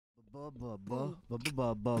Boo, boo, boo, boo,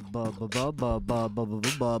 boo, boo,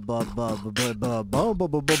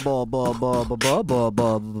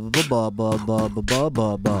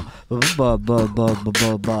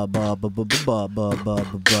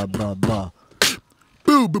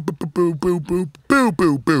 boo,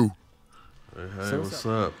 boo, boo. Hey, what's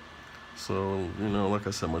up? So, like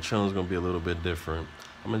I said, my channel's gonna be a little bit different.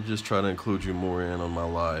 I'm gonna just try to include you more in on my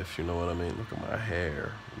life, you know what I mean? Look at my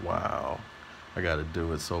hair. Wow. I gotta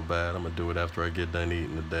do it so bad. I'm gonna do it after I get done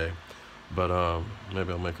eating today. But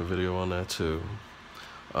maybe I'll make a video on that too.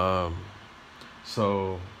 Um,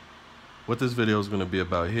 so what this video is gonna be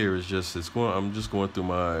about here is I'm just going through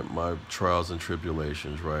my trials and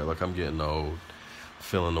tribulations, right? Like I'm getting old,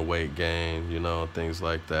 feeling the weight gain, things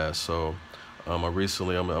like that. So I'm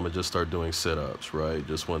gonna just start doing sit-ups, right?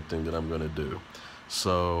 Just one thing that I'm gonna do.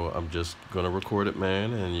 So I'm just gonna record it,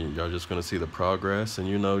 man, and y'all just gonna see the progress. And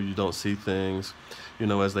you don't see things,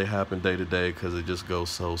 as they happen day to day because it just goes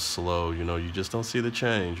so slow. You just don't see the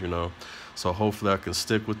change. So hopefully I can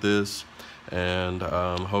stick with this, and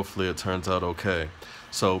hopefully it turns out okay.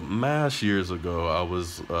 So years ago,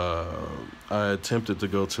 I attempted to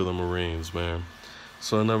go to the Marines, man.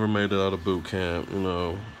 So I never made it out of boot camp,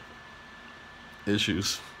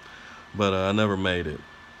 issues, but I never made it.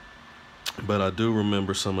 But I do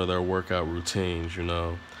remember some of their workout routines, and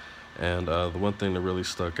the one thing that really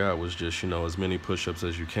stuck out was just, as many push-ups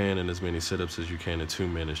as you can and as many sit-ups as you can in 2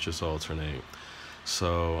 minutes, just alternate.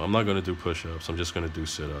 So I'm not going to do push-ups, I'm just going to do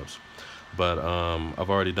sit-ups. But I've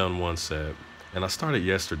already done one set, and I started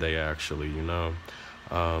yesterday actually,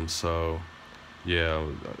 so yeah,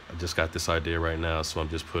 I just got this idea right now, so I'm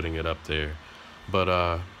just putting it up there. But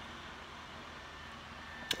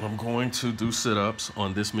I'm going to do sit-ups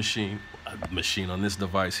on this on this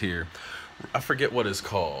device here. I forget what it's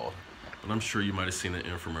called, but I'm sure you might have seen the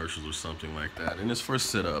infomercials or something like that. And it's for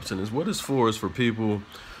sit-ups, and what it's for is for people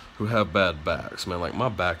who have bad backs, man. Like my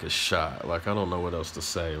back is shot. Like I don't know what else to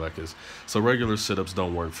say. So regular sit-ups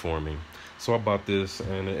don't work for me. So I bought this,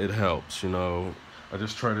 and it helps. I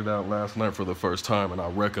just tried it out last night for the first time, and I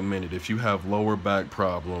recommend it. If you have lower back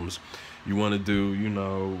problems, you want to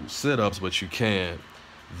do, sit-ups, but you can't,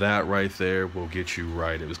 that right there will get you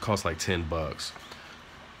right. It costs like $10.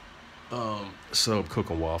 So I'm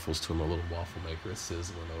cooking waffles to my little waffle maker. It's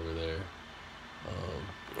sizzling over there.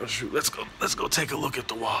 Shoot, let's go take a look at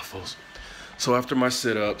the waffles. So after my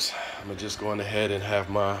sit-ups, I'm just going ahead and have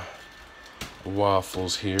my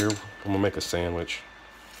waffles here. I'm gonna make a sandwich.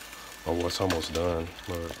 Oh, it's almost done.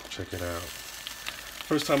 Look, check it out.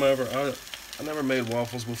 First time I never made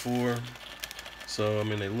waffles before. So,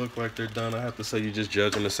 they look like they're done. I have to say, you just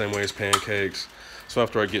judge them the same way as pancakes. So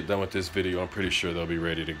after I get done with this video, I'm pretty sure they'll be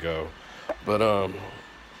ready to go. But, what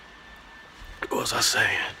was I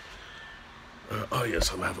saying? Oh, yes,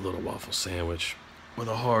 I'm gonna have a little waffle sandwich with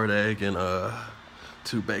a hard egg and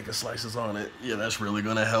 2 bacon slices on it. Yeah, that's really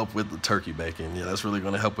gonna help with the turkey bacon. Yeah, that's really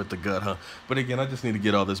gonna help with the gut, huh? But again, I just need to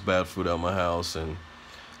get all this bad food out of my house, and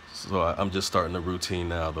so I'm just starting the routine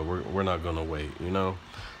now. Though we're not gonna wait,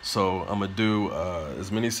 So I'm gonna do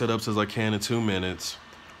as many sit-ups as I can in 2 minutes.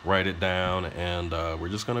 Write it down, and we're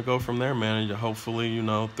just gonna go from there, man. And hopefully,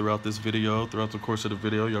 throughout the course of the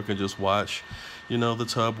video, y'all can just watch, the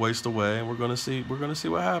tub waste away, and we're gonna see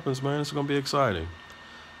what happens, man. It's gonna be exciting.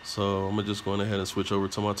 So I'm just going ahead and switch over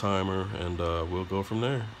to my timer, and we'll go from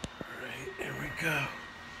there. All right, here we go.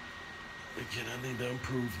 Again, I need to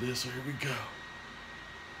improve this, so here we go.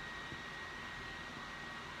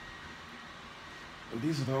 And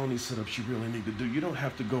these are the only sit-ups you really need to do. You don't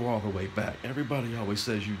have to go all the way back. Everybody always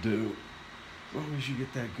says you do. As long as you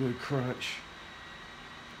get that good crunch.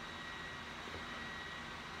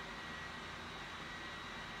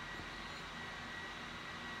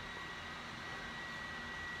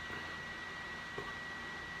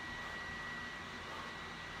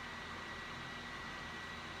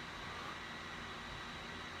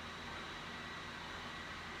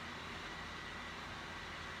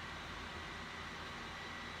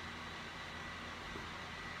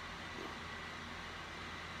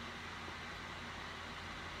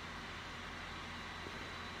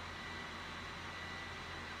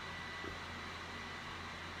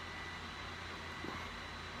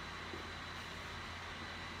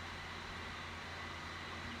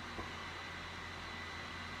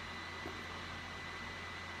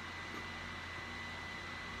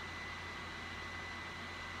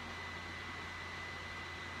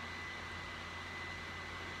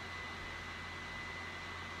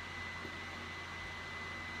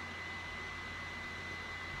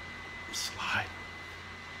 Slide.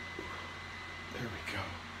 There we go.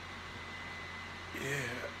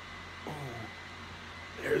 Yeah. Oh,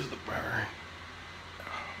 There's the burn.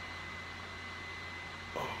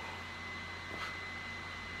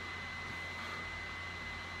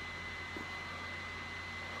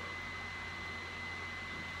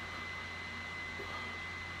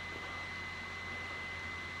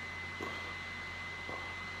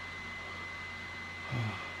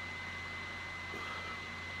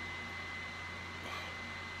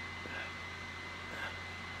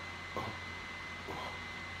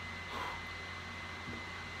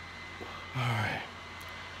 All right,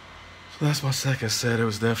 so that's my second set. It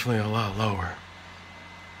was definitely a lot lower.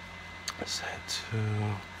 Set 2,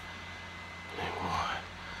 1.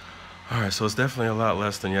 All right, so it's definitely a lot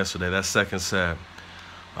less than yesterday. That second set.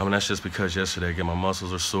 That's just because yesterday, again, my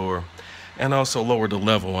muscles are sore, and I also lowered the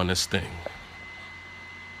level on this thing.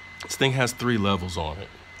 This thing has 3 levels on it,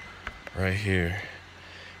 right here,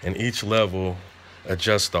 and each level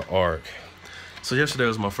adjusts the arc. So yesterday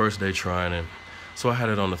was my first day trying it. So I had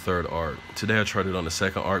it on the 3rd arc. Today I tried it on the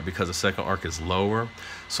 2nd arc because the 2nd arc is lower.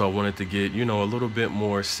 So I wanted to get, a little bit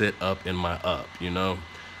more sit up in my up,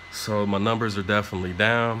 So my numbers are definitely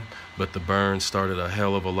down, but the burn started a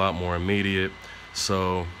hell of a lot more immediate.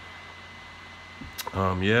 So,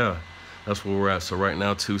 yeah, that's where we're at. So right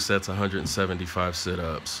now, 2 sets, 175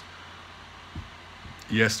 sit-ups.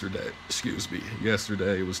 Yesterday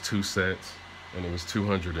it was 2 sets, and it was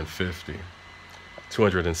 260,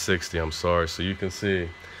 I'm sorry. So you can see,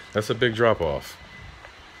 that's a big drop-off.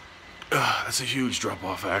 That's a huge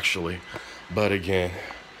drop-off, actually. But again,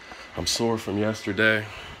 I'm sore from yesterday.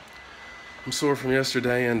 And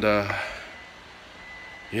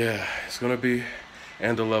yeah, it's gonna be,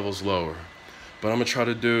 and the level's lower. But I'm gonna try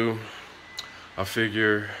to do, I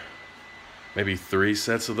figure, maybe 3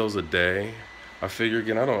 sets of those a day. I figure,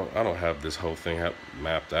 again, I don't have this whole thing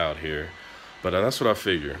mapped out here, but that's what I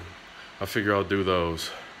figure. I figure I'll do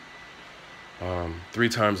those 3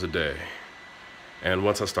 times a day. And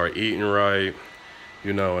once I start eating right,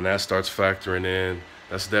 and that starts factoring in,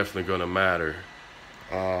 that's definitely gonna matter.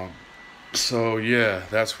 So yeah,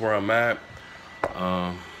 that's where I'm at.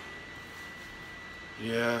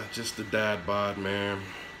 Yeah, just the dad bod, man.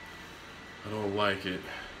 I don't like it.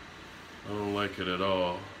 I don't like it at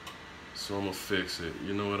all. So I'm gonna fix it.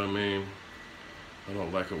 You know what I mean? I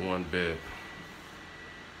don't like it one bit.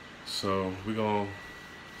 So we gonna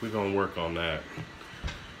work on that.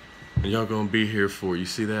 And y'all gonna be here for it. You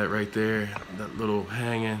see that right there? That little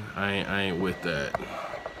hanging? I ain't with that.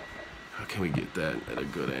 How can we get that at a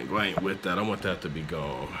good angle? I ain't with that. I want that to be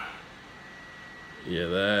gone. Yeah,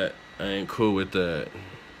 that. I ain't cool with that.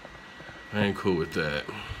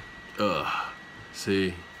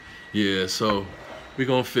 See? Yeah, so we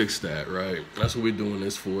gonna fix that, right? That's what we doing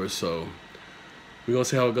this for. So we gonna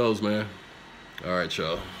see how it goes, man. All right,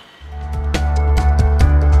 y'all.